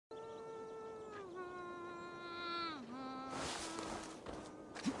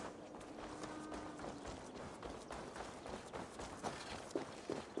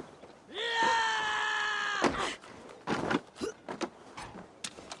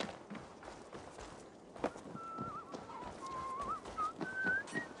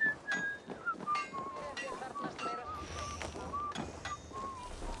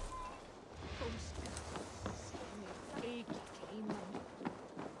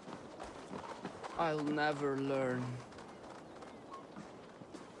I'll never learn.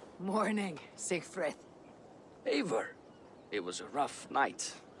 Morning, Siegfried. Eivor, it was a rough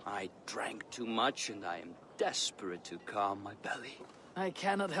night. I drank too much and I am desperate to calm my belly. I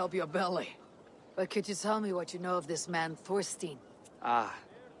cannot help your belly. But could you tell me what you know of this man, Thorstein? Ah,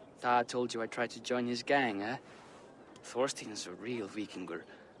 Dad told you I tried to join his gang, eh? Thorstein is a real Vikinger.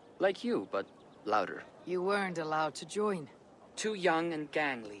 Like you, but louder. You weren't allowed to join. Too young and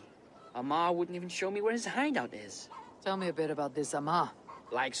gangly. Amar wouldn't even show me where his hideout is. Tell me a bit about this Amar.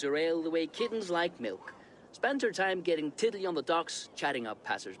 Likes her ale the way kittens like milk. Spends her time getting tiddly on the docks, chatting up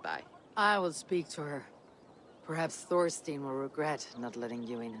passers-by. I will speak to her. Perhaps Thorstein will regret not letting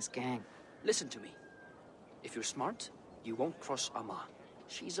you in his gang. Listen to me. If you're smart, you won't cross Amar.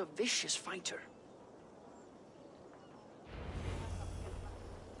 She's a vicious fighter.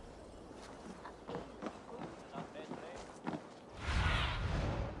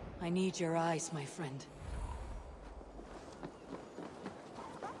 I need your eyes, my friend.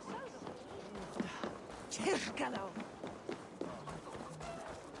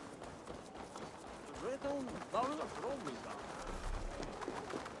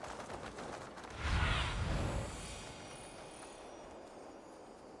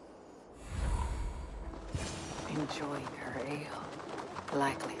 Enjoying her ale.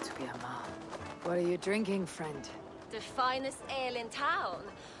 Likely to be a mom. What are you drinking, friend? The finest ale in town.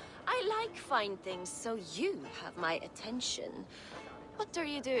 I like fine things, so you have my attention. What are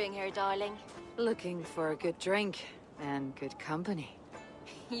you doing here, darling? Looking for a good drink and good company.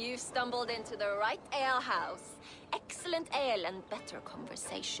 You stumbled into the right alehouse. Excellent ale and better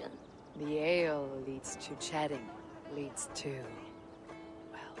conversation. The ale leads to chatting, leads to...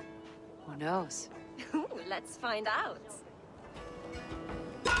 well, who knows? Let's find out.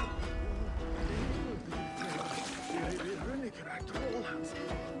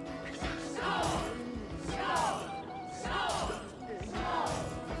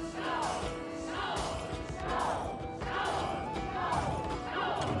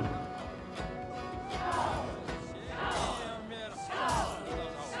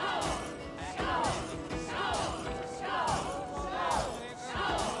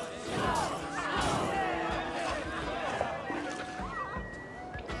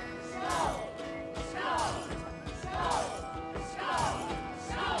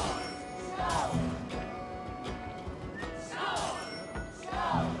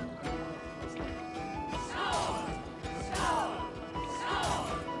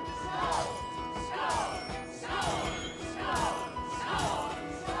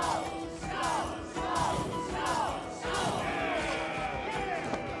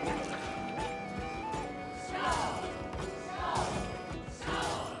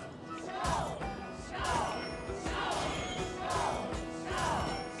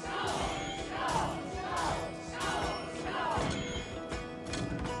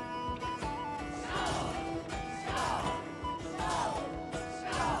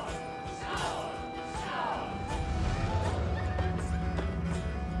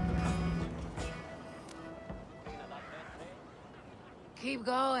 Keep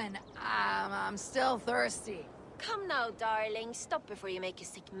going. I'm still thirsty. Come now, darling. Stop before you make a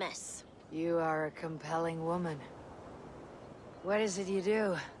sick mess. You are a compelling woman. What is it you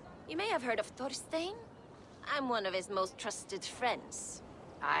do? You may have heard of Thorstein. I'm one of his most trusted friends.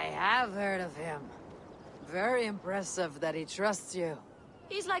 I have heard of him. Very impressive that he trusts you.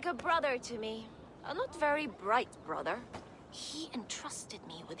 He's like a brother to me. A not very bright brother. He entrusted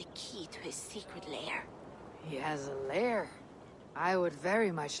me with the key to his secret lair. He has a lair. I would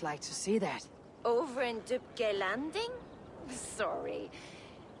very much like to see that. Over in Dubke Landing? Sorry.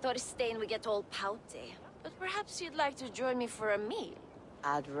 Thorstein would get all pouty. But perhaps you'd like to join me for a meal?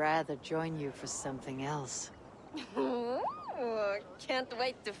 I'd rather join you for something else. Can't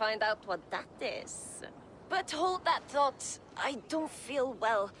wait to find out what that is. But hold that thought. I don't feel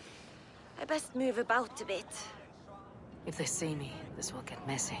well. I best move about a bit. If they see me, this will get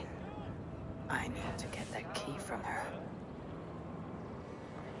messy. I need to get that key from her.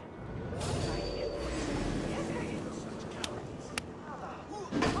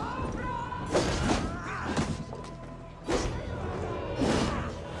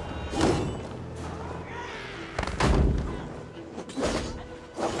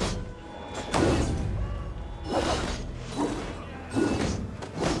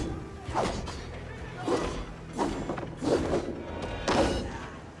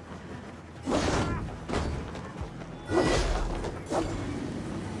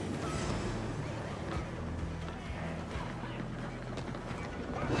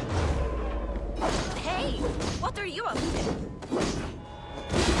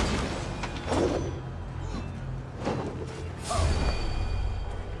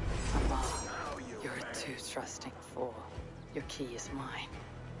 trusting fool. Your key is mine.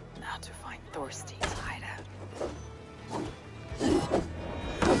 Now to find Thorstein's hideout.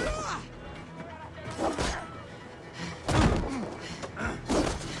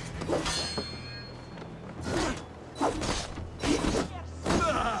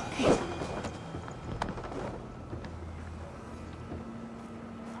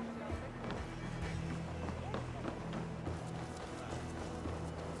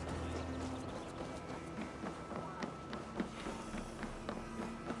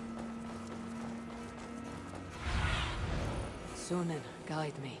 Sunan,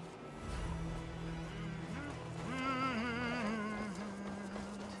 guide me.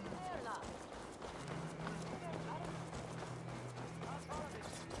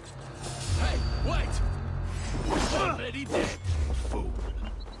 Hey, wait! Already dead, fool.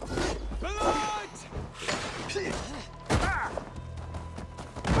 Blood!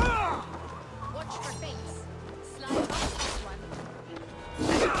 Watch for things. Slide off this one.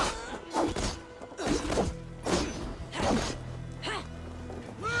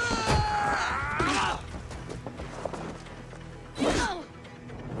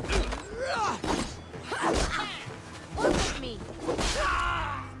 Work with me.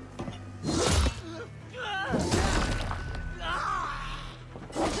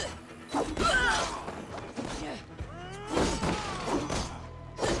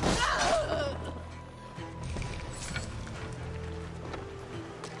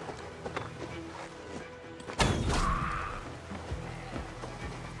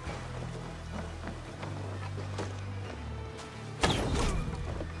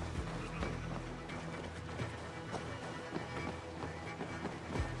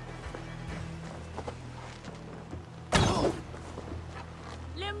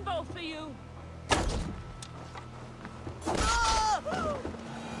 Limbo for you.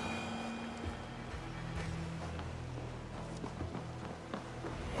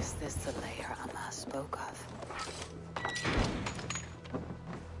 Is this the lair Amma spoke of?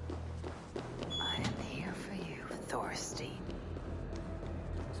 I am here for you, Thorstein.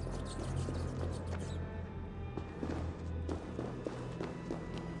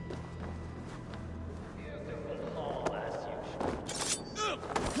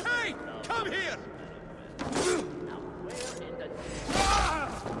 Hey! Come here!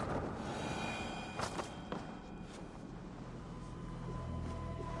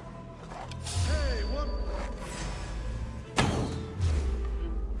 Hey, what?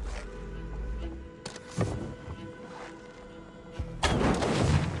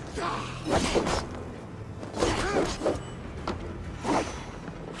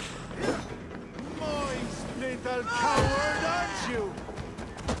 Moist little coward, aren't you?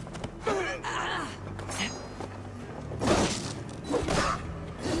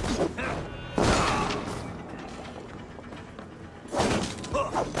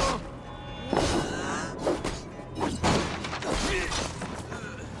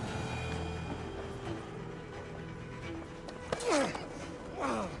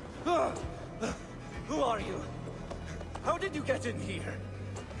 Who are you? How did you get in here?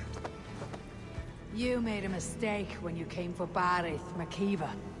 You made a mistake when you came for Barith, Makiva.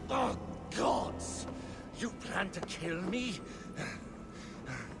 Oh, gods! You plan to kill me?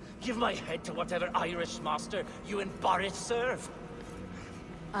 Give my head to whatever Irish master you and Boris serve.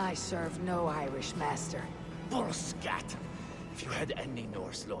 I serve no Irish master. Bullscat! If you had any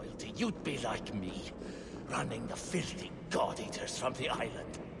Norse loyalty, you'd be like me, running the filthy god-eaters from the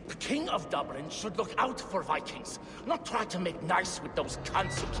island. The King of Dublin should look out for Vikings, not try to make nice with those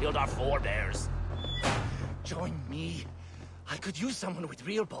cunts who killed our forebears. Join me. I could use someone with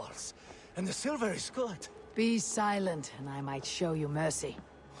real balls, and the silver is good. Be silent, and I might show you mercy.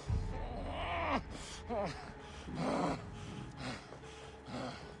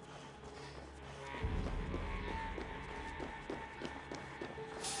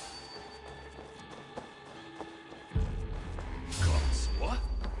 Gods, what?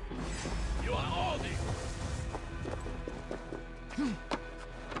 You are all the...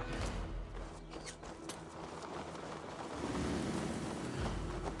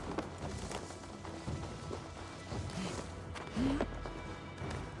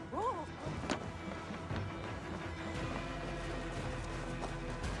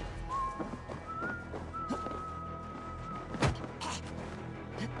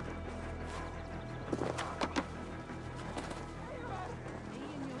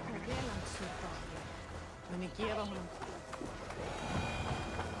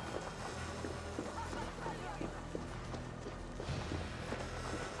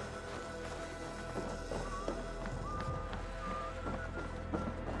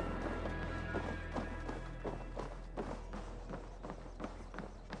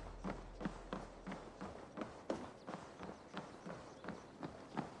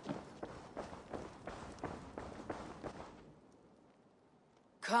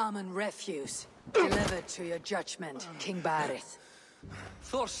 Common refuse. Delivered to your judgment, King Barith.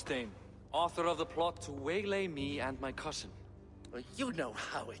 Thorstein, author of the plot to waylay me and my cousin. Well, you know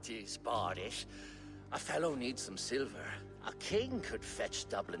how it is, Bardish. A fellow needs some silver. A king could fetch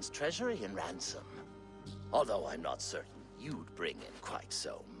Dublin's treasury in ransom. Although I'm not certain you'd bring in quite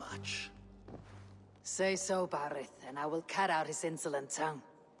so much. Say so, Barith, and I will cut out his insolent tongue.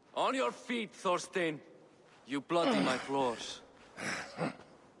 On your feet, Thorstein. You bloody my floors.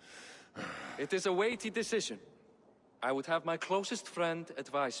 It is a weighty decision. I would have my closest friend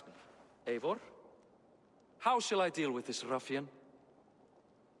advise me. Eivor? How shall I deal with this ruffian?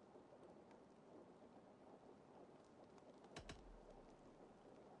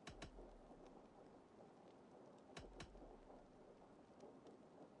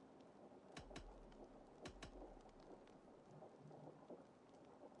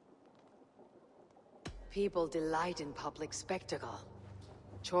 People delight in public spectacle.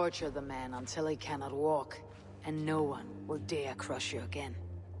 Torture the man until he cannot walk, and no one will dare crush you again.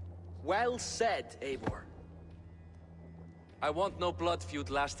 Well said, Eivor. I want no blood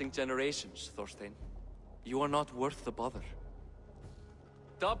feud lasting generations, Thorstein. You are not worth the bother.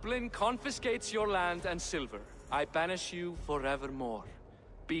 Dublin confiscates your land and silver. I banish you forevermore.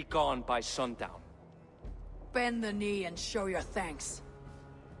 Be gone by sundown. Bend the knee and show your thanks.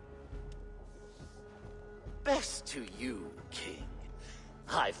 Best to you, King.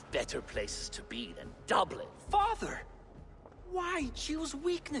 I've better places to be than Dublin. Father! Why choose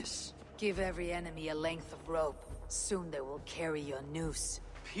weakness? Give every enemy a length of rope. Soon they will carry your noose.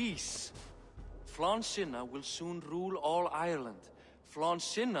 Peace. Flann Sinna will soon rule all Ireland. Flann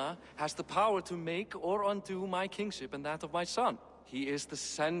Sinna has the power to make or undo my kingship and that of my son. He is the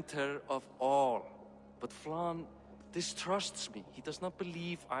center of all. But Flann distrusts me. He does not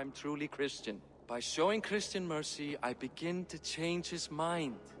believe I'm truly Christian. By showing Christian mercy, I begin to change his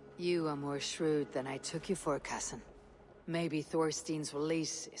mind. You are more shrewd than I took you for, cousin. Maybe Thorstein's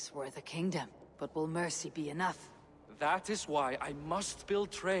release is worth a kingdom, but will mercy be enough? That is why I must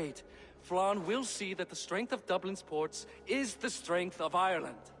build trade. Flann will see that the strength of Dublin's ports is the strength of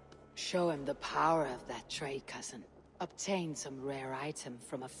Ireland. Show him the power of that trade, cousin. Obtain some rare item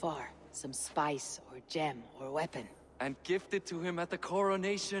from afar. Some spice or gem or weapon. And gift it to him at the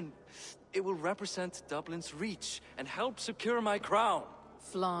coronation. It will represent Dublin's reach and help secure my crown.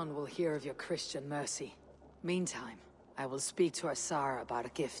 Flann will hear of your Christian mercy. Meantime, I will speak to Asar about a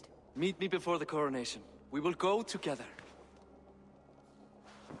gift. Meet me before the coronation. We will go together.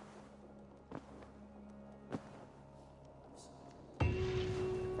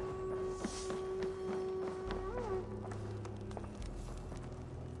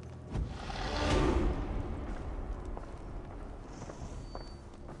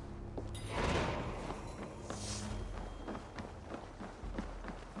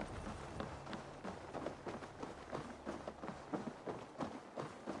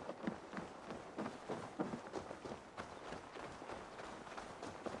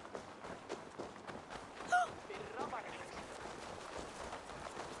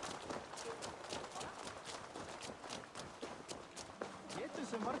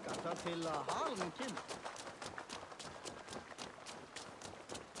 Sem margar þar til að halinn kemur.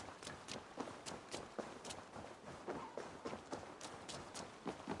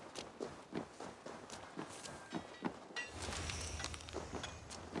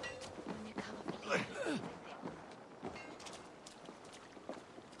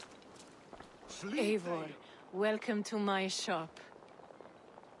 Eivor, welcome to my shop.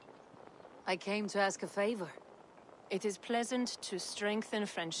 I came to ask a favor. It is pleasant to strengthen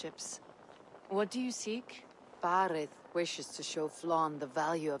friendships. What do you seek? Barith wishes to show Flann the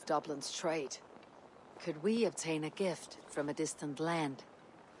value of Dublin's trade. Could we obtain a gift from a distant land?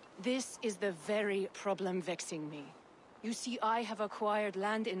 This is the very problem vexing me. You see, I have acquired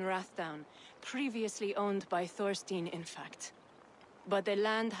land in Rathdown, previously owned by Thorstein, in fact. But the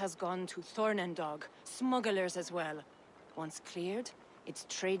land has gone to Thornendog, smugglers as well. Once cleared, its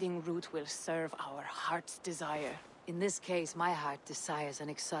trading route will serve our heart's desire. In this case, my heart desires an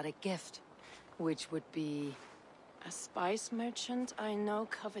exotic gift, which would be... A spice merchant I know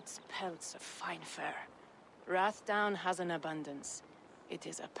covets pelts of fine fur. Rathdown has an abundance. It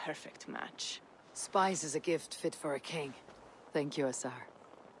is a perfect match. Spice is a gift fit for a king. Thank you, Asar.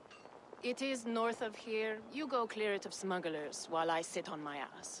 It is north of here. You go clear it of smugglers, while I sit on my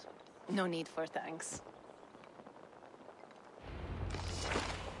ass. No need for thanks.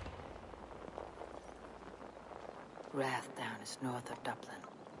 Rathdown is north of Dublin.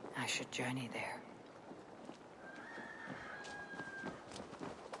 I should journey there.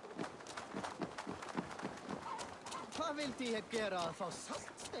 Hvað vildi ég gera að fá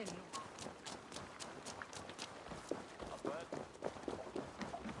salt?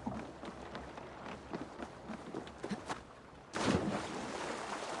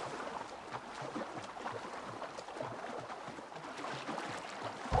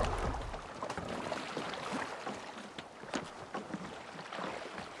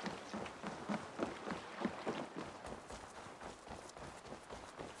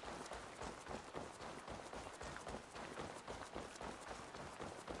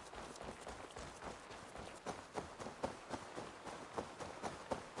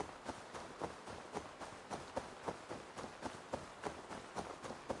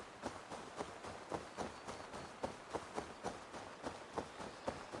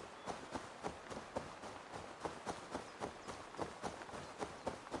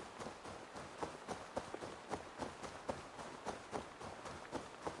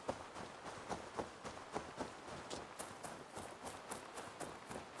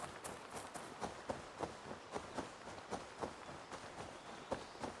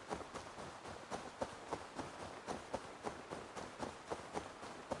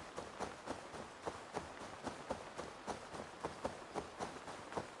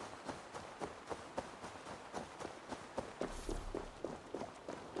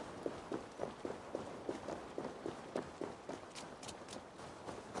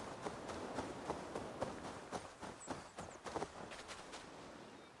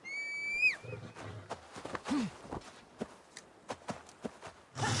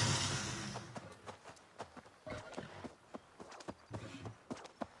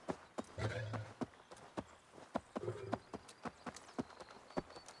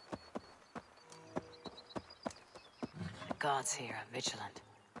 The gods here are vigilant.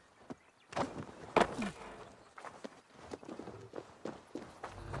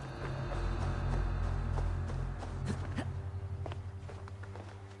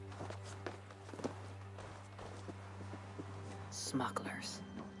 Smugglers.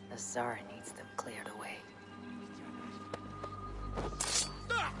 The Tsar needs them cleared away.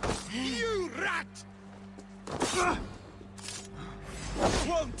 You rat!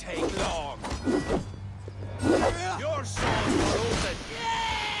 Won't take long. Your sword will open.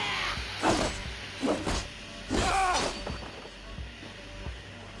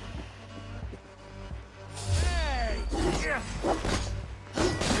 Hey!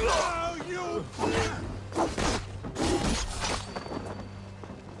 Oh, you!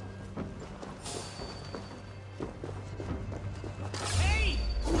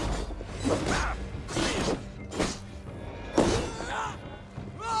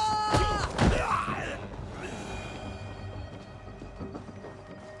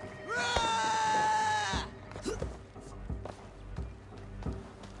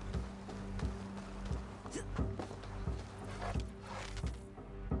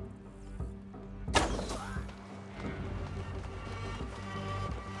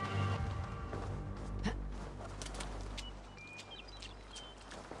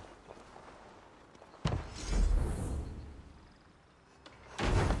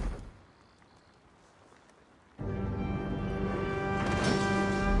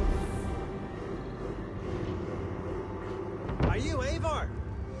 Are you Eivor?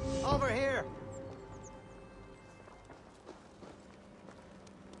 Over here.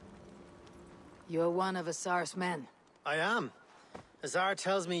 You're one of Asar's men. I am. Azar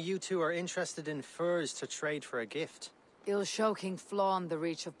tells me you two are interested in furs to trade for a gift. It'll show King Flawn the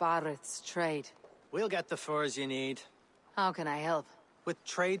reach of Barith's trade. We'll get the furs you need. How can I help? With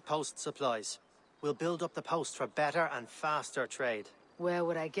trade post supplies. We'll build up the post for better and faster trade. Where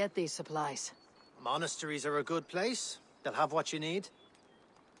would I get these supplies? Monasteries are a good place. They'll have what you need.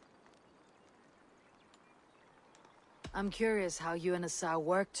 I'm curious how you and Asar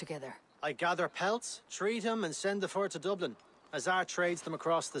work together. I gather pelts, treat them, and send the fur to Dublin. Azar trades them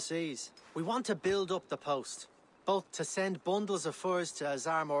across the seas. We want to build up the post, both to send bundles of furs to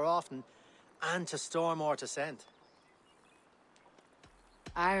Azar more often, and to store more to send.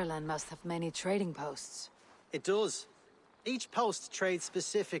 Ireland must have many trading posts. It does. Each post trades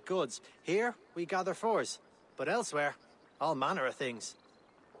specific goods. Here, we gather furs. But elsewhere, all manner of things.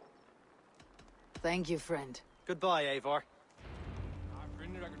 Thank you, friend. Goodbye, Eivor.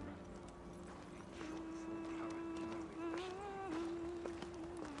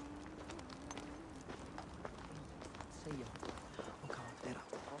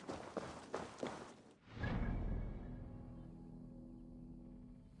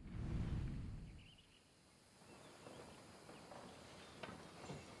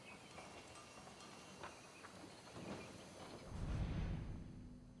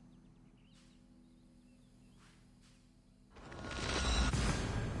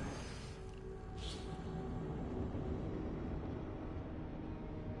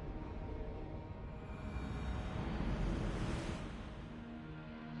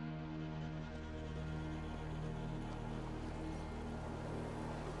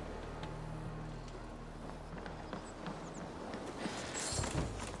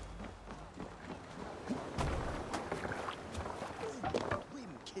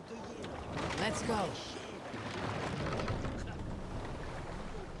 Let's go.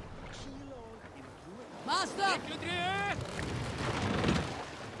 Master!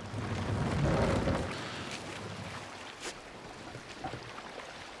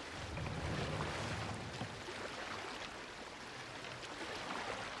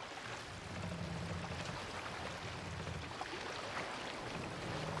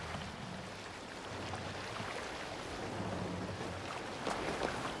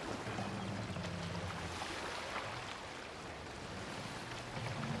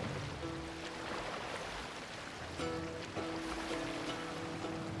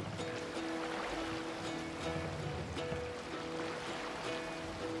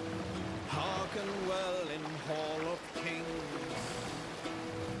 Well in Hall of Kings,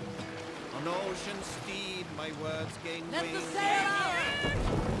 on ocean steed my words gain Let wings. the sail out!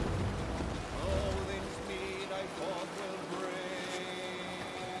 All things meet I thought will bring,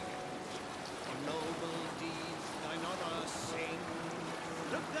 for noble deeds thine honor sing.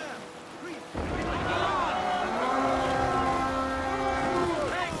 Look there!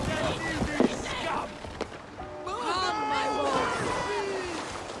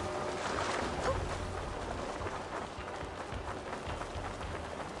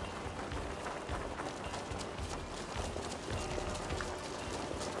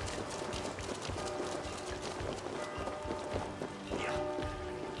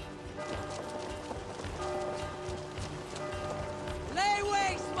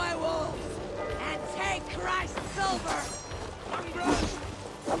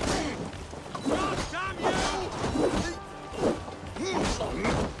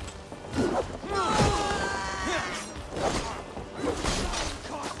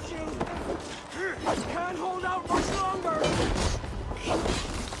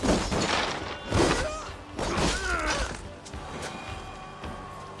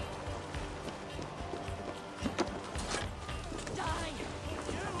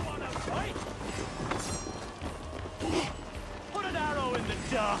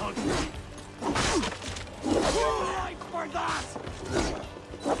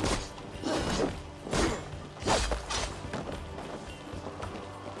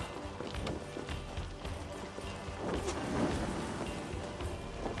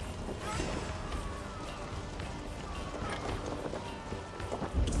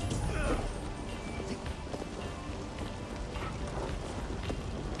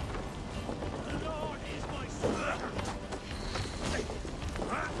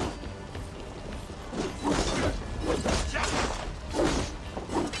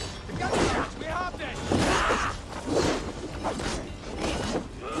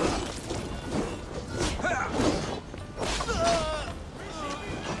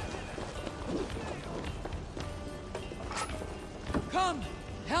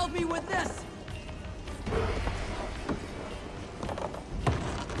 Help me with this!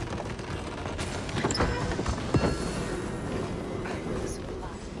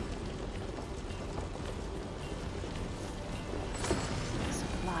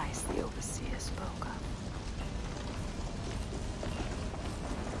 Supplies the overseer spoke of.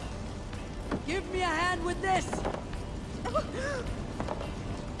 Give me a hand with this!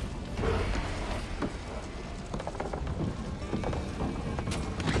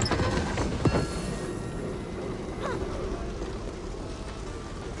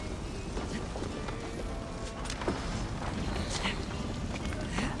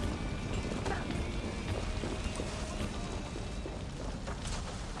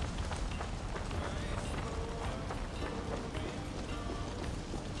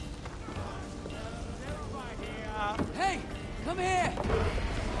 Hey, come here!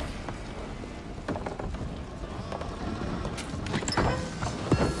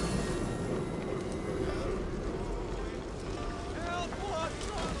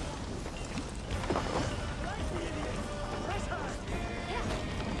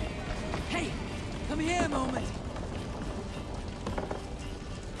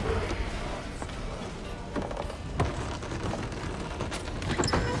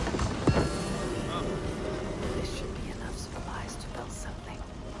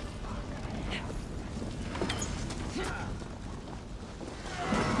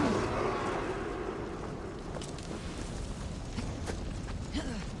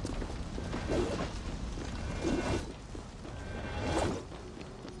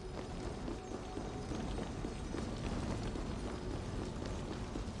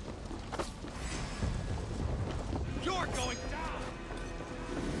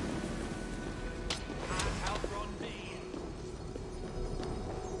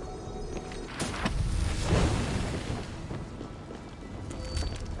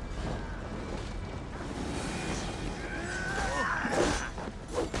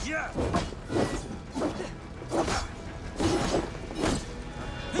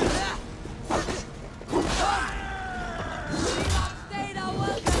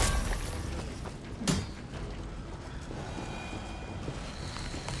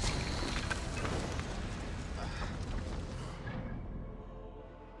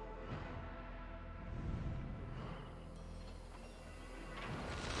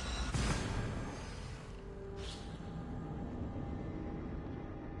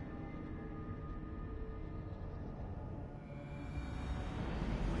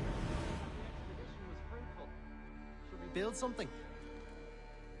 build something?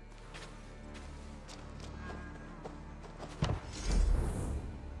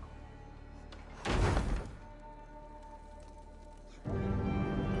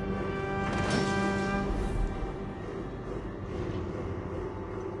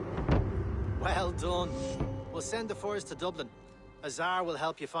 Well done. We'll send the furs to Dublin. Azar will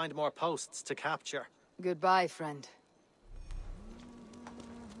help you find more posts to capture. Goodbye, friend.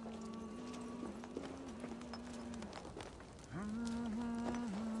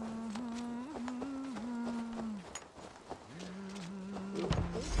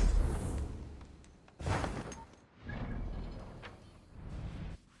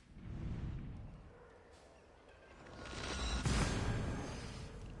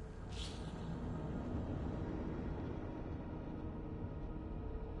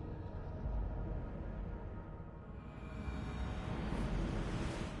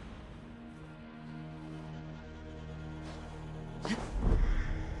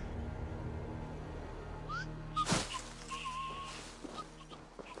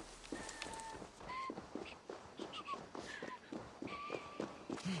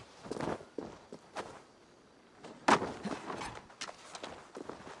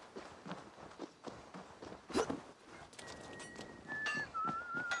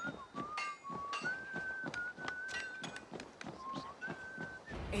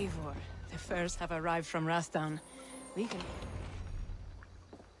 Eivor, the furs have arrived from Rathdown. We can...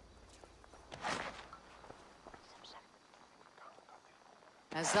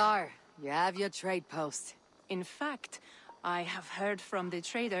 Azar, you have your trade post. In fact, I have heard from the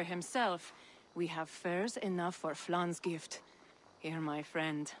trader himself. We have furs enough for Flan's gift. Here, my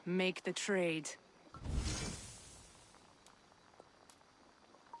friend, make the trade.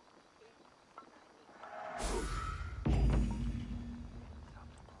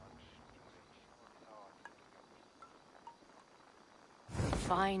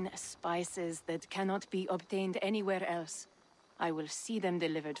 Fine spices that cannot be obtained anywhere else. I will see them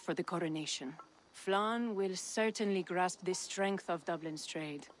delivered for the coronation. Flan will certainly grasp the strength of Dublin's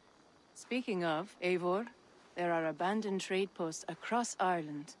trade. Speaking of, Eivor, there are abandoned trade posts across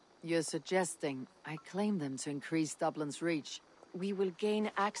Ireland. You're suggesting I claim them to increase Dublin's reach? We will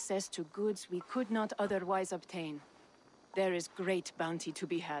gain access to goods we could not otherwise obtain. There is great bounty to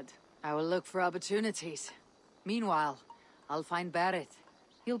be had. I will look for opportunities. Meanwhile, I'll find Barrett.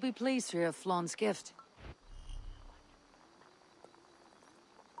 He'll be pleased to hear of Flan's gift.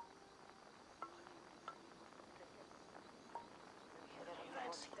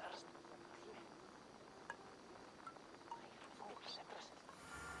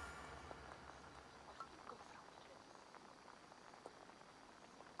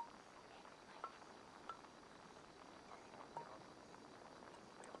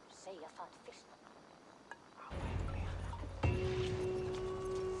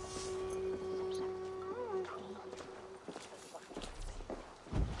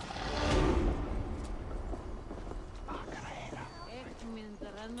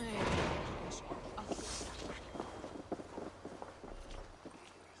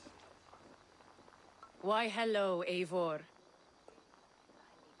 Why, hello, Eivor.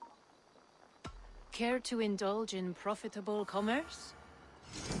 Care to indulge in profitable commerce?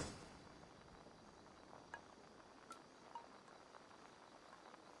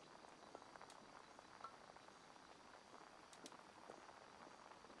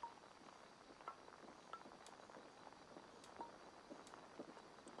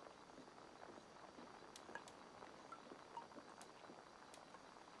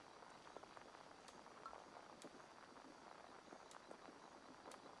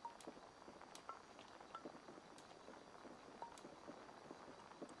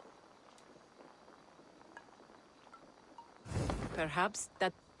 Perhaps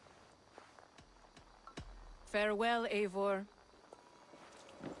that... Farewell, Eivor.